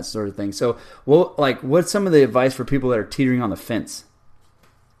it and that sort of thing. So, what's some of the advice for people that are teetering on the fence?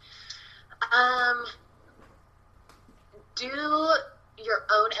 Do your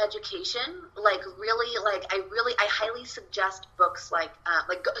own education, like really, like I highly suggest books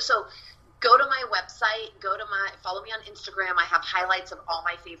go to my website, follow me on Instagram. I have highlights of all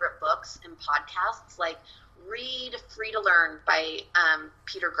my favorite books and podcasts. Like, read Free to Learn by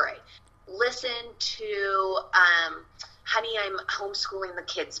Peter Gray. Listen to Honey, I'm Homeschooling the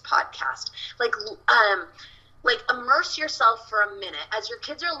Kids podcast. Like immerse yourself for a minute as your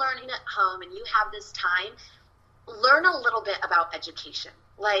kids are learning at home and you have this time. Learn a little bit about education.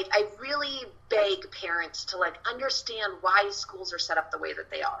 Like, I really beg parents to like understand why schools are set up the way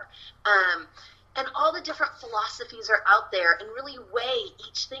that they are. And all the different philosophies are out there, and really weigh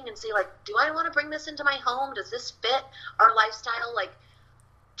each thing and say, like, do I want to bring this into my home? Does this fit our lifestyle? Like,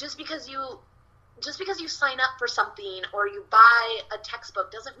 just because you sign up for something or you buy a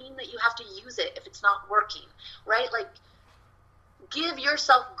textbook doesn't mean that you have to use it if it's not working, right? Like, give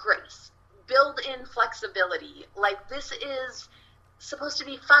yourself grace. Build in flexibility. Like, this is supposed to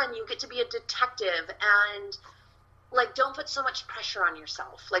be fun. You get to be a detective, and like, don't put so much pressure on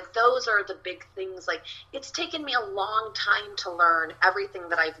yourself. Like, those are the big things. Like, it's taken me a long time to learn everything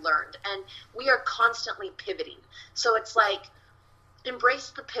that I've learned, and we are constantly pivoting. So it's like,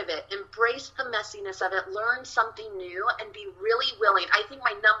 embrace the pivot, embrace the messiness of it, learn something new, and be really willing. I think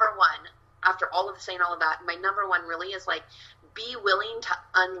my number one, after saying all of that, my number one really is like, be willing to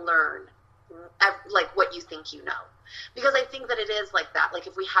unlearn like what you think you know. Because I think that it is like that. Like,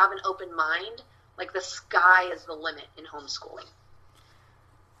 if we have an open mind, like, the sky is the limit in homeschooling.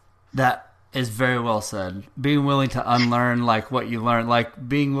 That is very well said. Being willing to unlearn like what you learned, like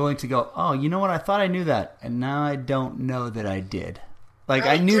being willing to go, oh, you know what? I thought I knew that, and now I don't know that I did. Like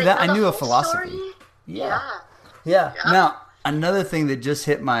right? I knew that. I knew a whole philosophy. Story? Yeah. Yeah. Now, another thing that just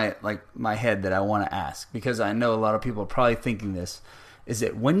hit my head that I want to ask, because I know a lot of people are probably thinking this, is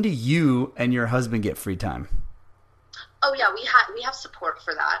that when do you and your husband get free time? Oh yeah, we have support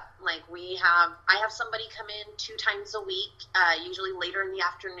for that. Like I have somebody come in 2 times a week, usually later in the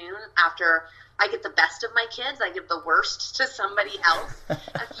afternoon after I get the best of my kids. I give the worst to somebody else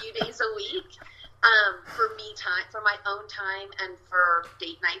a few days a week. For me time, for my own time, and for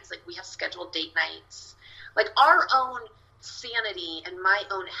date nights. Like we have scheduled date nights. Like our own sanity and my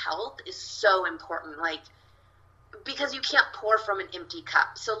own health is so important. Like, because you can't pour from an empty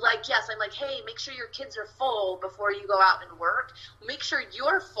cup. So like, yes, I'm like, hey, make sure your kids are full before you go out and work. Make sure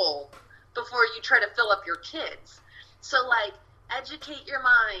you're full before you try to fill up your kids. So like, educate your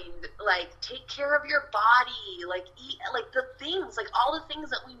mind, like take care of your body, like eat, like the things, like all the things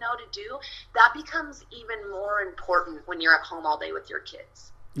that we know to do, that becomes even more important when you're at home all day with your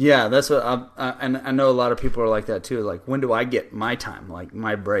kids. Yeah, that's what and I know a lot of people are like that too. Like, when do I get my time, like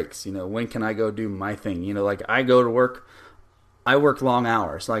my breaks? You know, when can I go do my thing? You know, like I go to work, I work long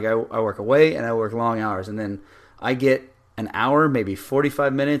hours. Like I work away and I work long hours, and then I get an hour, maybe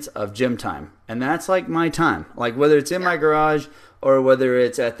 45 minutes of gym time, and that's like my time. Like whether it's in my garage or whether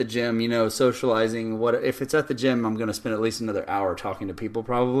it's at the gym, you know, socializing. What if it's at the gym? I'm going to spend at least another hour talking to people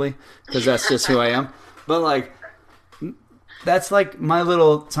probably, because that's just who I am. But like, that's like my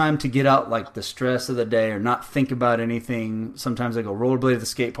little time to get out like the stress of the day or not think about anything. Sometimes I go rollerblade at the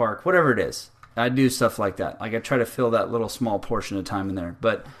skate park, whatever it is. I do stuff like that. Like I try to fill that little small portion of time in there.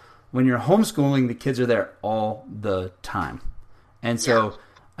 But when you're homeschooling, the kids are there all the time. And so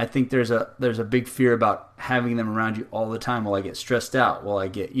I think there's a big fear about having them around you all the time. Will I get stressed out? Will I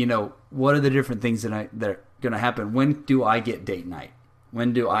get, you know, what are the different things that are going to happen? When do I get date night?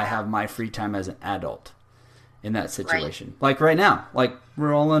 When do I have my free time as an adult in that situation? Right. Like right now, like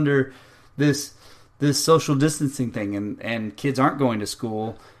we're all under this social distancing thing, and kids aren't going to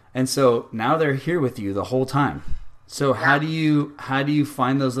school. And so now they're here with you the whole time. So how do you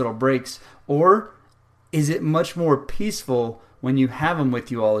find those little breaks? Or is it much more peaceful when you have them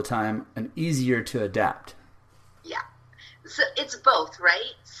with you all the time and easier to adapt? Yeah. So it's both,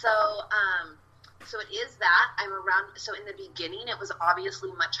 right? So it is that I'm around. So in the beginning, it was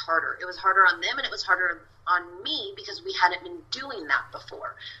obviously much harder. It was harder on them and it was harder on me because we hadn't been doing that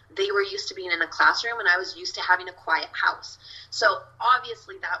before. They were used to being in a classroom and I was used to having a quiet house. So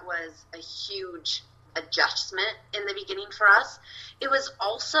obviously that was a huge adjustment in the beginning for us. It was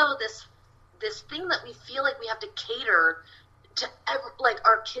also this thing that we feel like we have to cater to like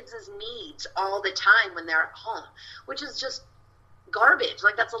our kids' needs all the time when they're at home, which is just garbage.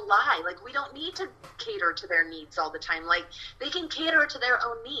 Like that's a lie. Like we don't need to cater to their needs all the time. Like they can cater to their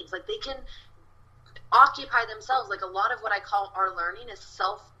own needs. Like they can occupy themselves. Like a lot of what I call our learning is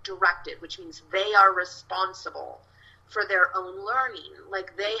self-directed, which means they are responsible for their own learning.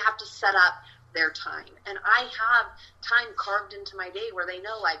 Like they have to set up their time. And I have time carved into my day where they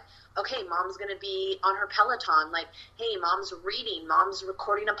know, like, okay, mom's going to be on her Peloton. Like, hey, mom's reading, mom's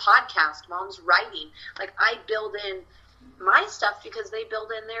recording a podcast, mom's writing. Like I build in my stuff because they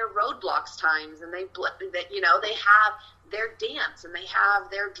build in their roadblocks times, and they have their dance and they have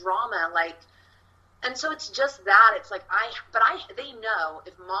their drama. Like, and so it's just that it's like they know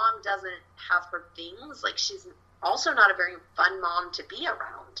if mom doesn't have her things, like she's also not a very fun mom to be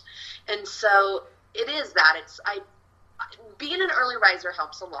around. And so it is that being an early riser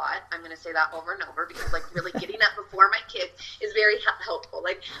helps a lot. I'm going to say that over and over because like really getting up before my kids is very helpful.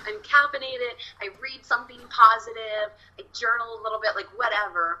 Like I'm caffeinated, I read something positive, I journal a little bit, like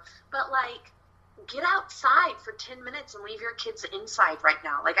whatever. But like get outside for 10 minutes and leave your kids inside right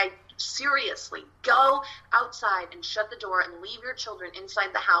now. Like I seriously go outside and shut the door and leave your children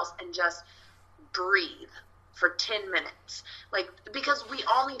inside the house and just breathe for 10 minutes. Like, because we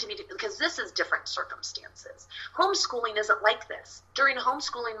all need to be, because this is different circumstances. Homeschooling isn't like this. During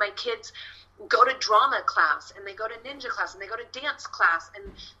homeschooling, my kids go to drama class and they go to ninja class and they go to dance class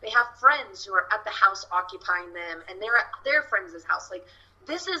and they have friends who are at the house occupying them and they're at their friends' house. Like,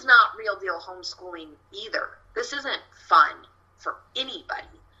 this is not real deal homeschooling either. This isn't fun for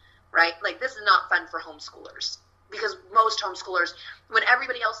anybody, right? Like, this is not fun for homeschoolers. Because most homeschoolers, when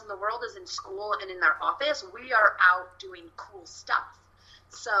everybody else in the world is in school and in their office, we are out doing cool stuff.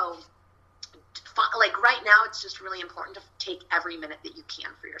 So, like right now, it's just really important to take every minute that you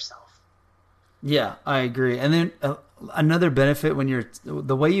can for yourself. Yeah, I agree. And then another benefit when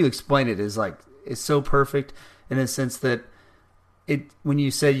the way you explain it is like, it's so perfect in a sense that when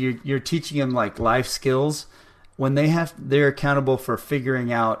you say you're teaching them like life skills, when they're accountable for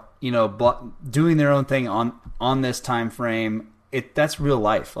figuring out, doing their own thing on this time frame. That's real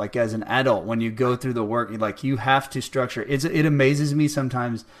life. Like as an adult, when you go through the work, like you have to structure. It amazes me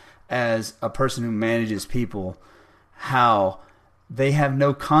sometimes as a person who manages people, how they have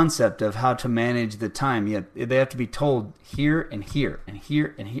no concept of how to manage the time. Yet they have to be told here and here and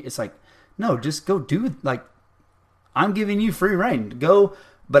here and here. It's like, no, just go do it. Like I'm giving you free reign. Go,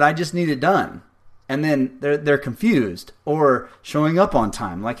 but I just need it done. And then they're confused, or showing up on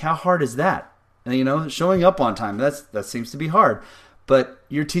time. Like how hard is that? And, showing up on time, that seems to be hard. But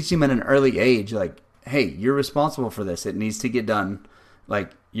you're teaching them at an early age, like, hey, you're responsible for this. It needs to get done.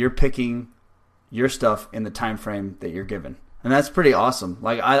 Like you're picking your stuff in the time frame that you're given. And that's pretty awesome.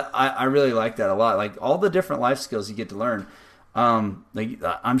 Like I really like that a lot. Like all the different life skills you get to learn.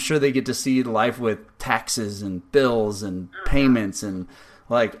 I'm sure they get to see life with taxes and bills and payments and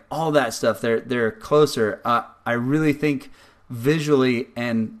like all that stuff. They're closer. I really think visually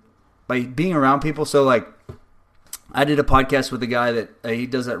and by being around people. So like I did a podcast with a guy that he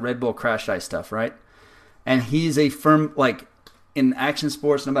does that Red Bull Crash Ice stuff, right? And he's a firm, like in action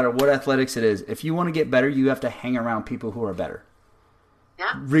sports, no matter what athletics it is, if you want to get better, you have to hang around people who are better.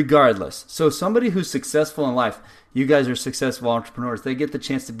 Yeah. Regardless. So somebody who's successful in life, you guys are successful entrepreneurs, they get the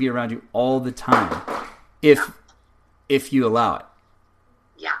chance to be around you all the time if you allow it.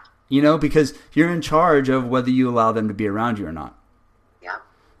 Yeah. Because you're in charge of whether you allow them to be around you or not. Yeah.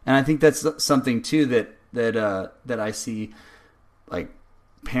 And I think that's something too that I see, like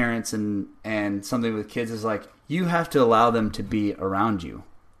parents and something with kids is like you have to allow them to be around you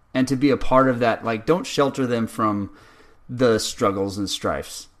and to be a part of that. Like don't shelter them from the struggles and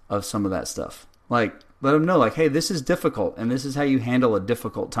strifes of some of that stuff. Like let them know like, hey, this is difficult and this is how you handle a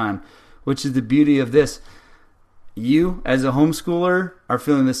difficult time, which is the beauty of this. You, as a homeschooler, are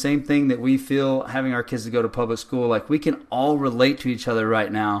feeling the same thing that we feel having our kids to go to public school. Like we can all relate to each other right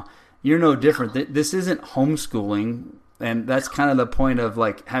now. You're no different. This isn't homeschooling, and that's kind of the point of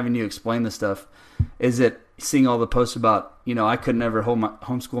like having you explain the stuff. Is that seeing all the posts about I could never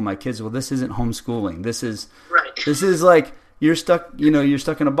homeschool my kids? Well, this isn't homeschooling. This is right. This is like you're stuck. You're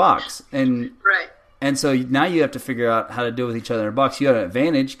stuck in a box, and right. And so now you have to figure out how to deal with each other in a box. You have an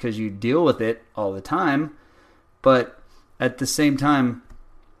advantage because you deal with it all the time. But at the same time,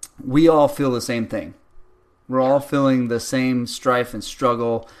 we all feel the same thing. We're all feeling the same strife and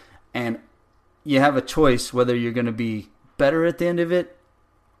struggle. And you have a choice whether you're going to be better at the end of it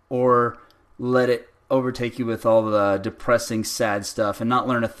or let it overtake you with all the depressing, sad stuff and not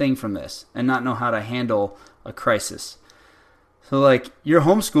learn a thing from this and not know how to handle a crisis. So like you're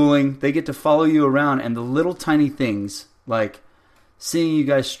homeschooling, they get to follow you around, and the little tiny things like seeing you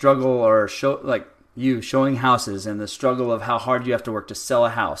guys struggle or showing houses and the struggle of how hard you have to work to sell a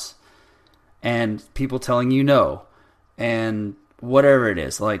house and people telling you no and whatever it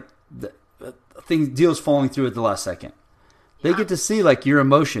is, like deals falling through at the last second. They get to see like your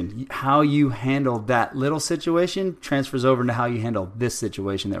emotion, how you handled that little situation transfers over into how you handle this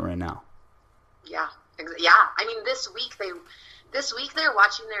situation that we're in now. Yeah. Yeah. I mean, this week they're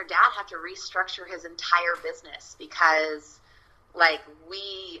watching their dad have to restructure his entire business because like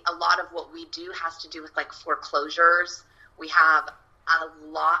a lot of what we do has to do with like foreclosures. We have a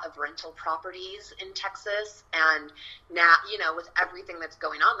lot of rental properties in Texas, and now, with everything that's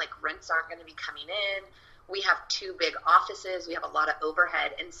going on, like rents aren't going to be coming in. We have 2 big offices. We have a lot of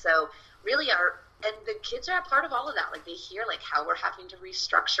overhead. And so really and the kids are a part of all of that. Like they hear like how we're having to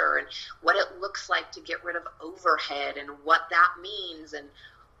restructure and what it looks like to get rid of overhead and what that means and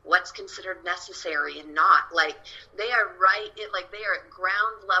what's considered necessary and not. Like they are they are at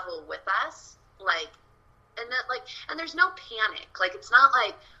ground level with us. And there's no panic. Like it's not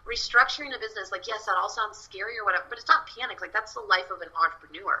like restructuring a business. Like, yes, that all sounds scary or whatever, but it's not panic. Like that's the life of an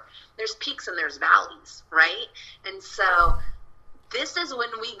entrepreneur. There's peaks and there's valleys, right? And so this is when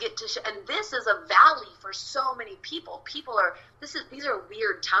we get to, and this is a valley for so many people. These are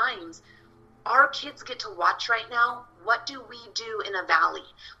weird times. Our kids get to watch right now. What do we do in a valley?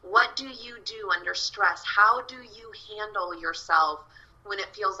 What do you do under stress? How do you handle yourself when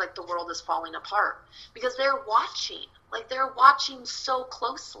it feels like the world is falling apart? Because they're watching so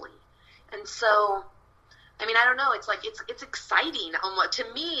closely. And so, I mean, I don't know. It's like, it's exciting.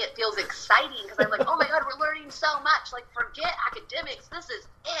 To me, it feels exciting because I'm like, oh my God, we're learning so much. Like, forget academics. This is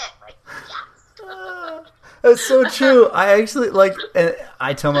it. Like, yes. That's so true. I actually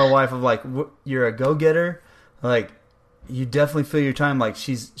I tell my wife, I'm like, you're a go-getter. Like, you definitely feel your time. Like,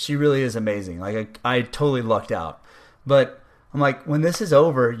 she really is amazing. Like, I totally lucked out. But I'm like, when this is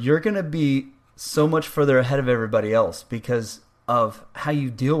over, you're going to be so much further ahead of everybody else because of how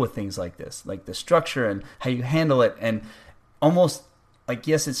you deal with things like this, like the structure and how you handle it, and almost like,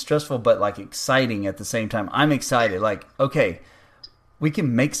 yes, it's stressful, but like exciting at the same time. I'm excited. Like, okay, we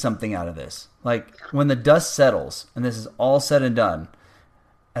can make something out of this. Like when the dust settles and this is all said and done,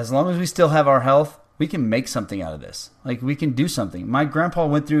 as long as we still have our health, we can make something out of this. Like we can do something. My grandpa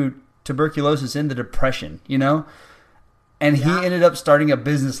went through tuberculosis in the Depression, you know, and he ended up starting a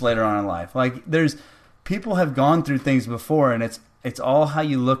business later on in life. Like there's people have gone through things before, and it's all how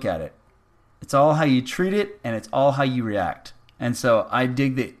you look at it. It's all how you treat it, and it's all how you react. And so I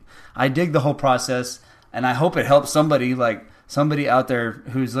dig the whole process, and I hope it helps somebody out there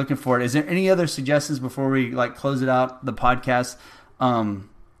who's looking for it. Is there any other suggestions before we like close it out, the podcast?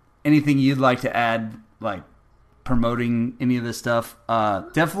 Anything you'd like to add, like promoting any of this stuff?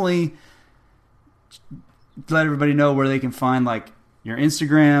 Definitely let everybody know where they can find like your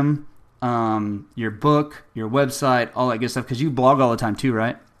Instagram, your book, your website, all that good stuff, because you blog all the time too,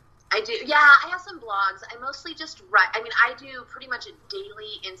 right? I do. Yeah, I have some blogs. I mostly just write. I mean, I do pretty much a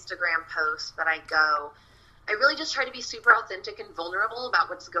daily Instagram post that I really just try to be super authentic and vulnerable about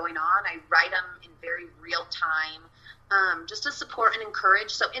what's going on. I write them in very real time, just to support and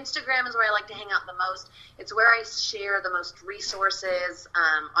encourage. So Instagram is where I like to hang out the most. It's where I share the most resources,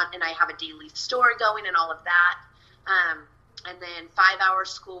 and I have a daily story going and all of that. And then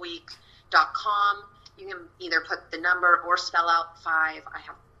 5hourschoolweek.com. You can either put the number or spell out 5.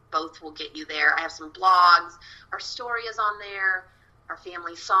 Both will get you there. I have some blogs. Our story is on there. Our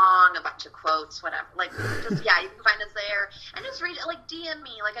family song, a bunch of quotes, whatever. Like, just, yeah, you can find us there. And just read it, like, DM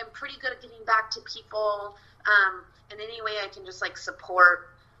me. Like, I'm pretty good at getting back to people. In any way I can just, like, support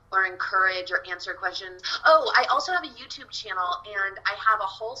or encourage or answer questions. Oh, I also have a YouTube channel, and I have a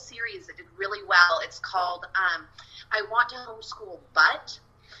whole series that did really well. It's called I Want to Homeschool But.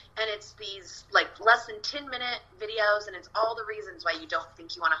 And it's these like less than 10-minute videos, and it's all the reasons why you don't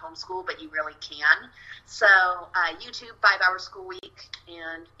think you want to homeschool, but you really can. So YouTube, 5 Hour School Week,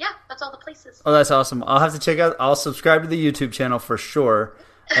 and yeah, that's all the places. Oh, that's awesome. I'll have to check out. I'll subscribe to the YouTube channel for sure,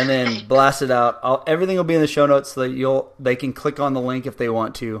 and then blast it out. Everything will be in the show notes so that they can click on the link if they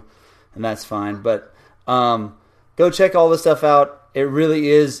want to, and that's fine. But go check all this stuff out. It really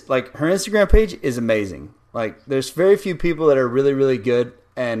is, like, her Instagram page is amazing. Like, there's very few people that are really, really good.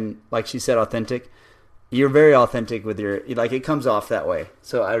 And like she said, authentic. You're very authentic with like it comes off that way.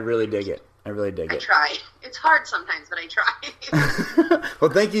 So I really dig it. I try. It's hard sometimes, but I try.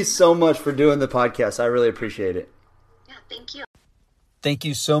 Well, thank you so much for doing the podcast. I really appreciate it. Yeah, thank you. Thank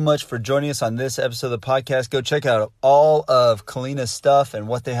you so much for joining us on this episode of the podcast. Go check out all of Kalina's stuff and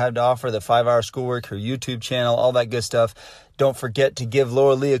what they have to offer, the 5 Hour Schoolwork, her YouTube channel, all that good stuff. Don't forget to give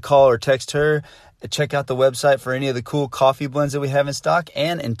Laura Lee a call or text her. Check out the website for any of the cool coffee blends that we have in stock.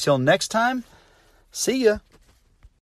 And until next time, see ya.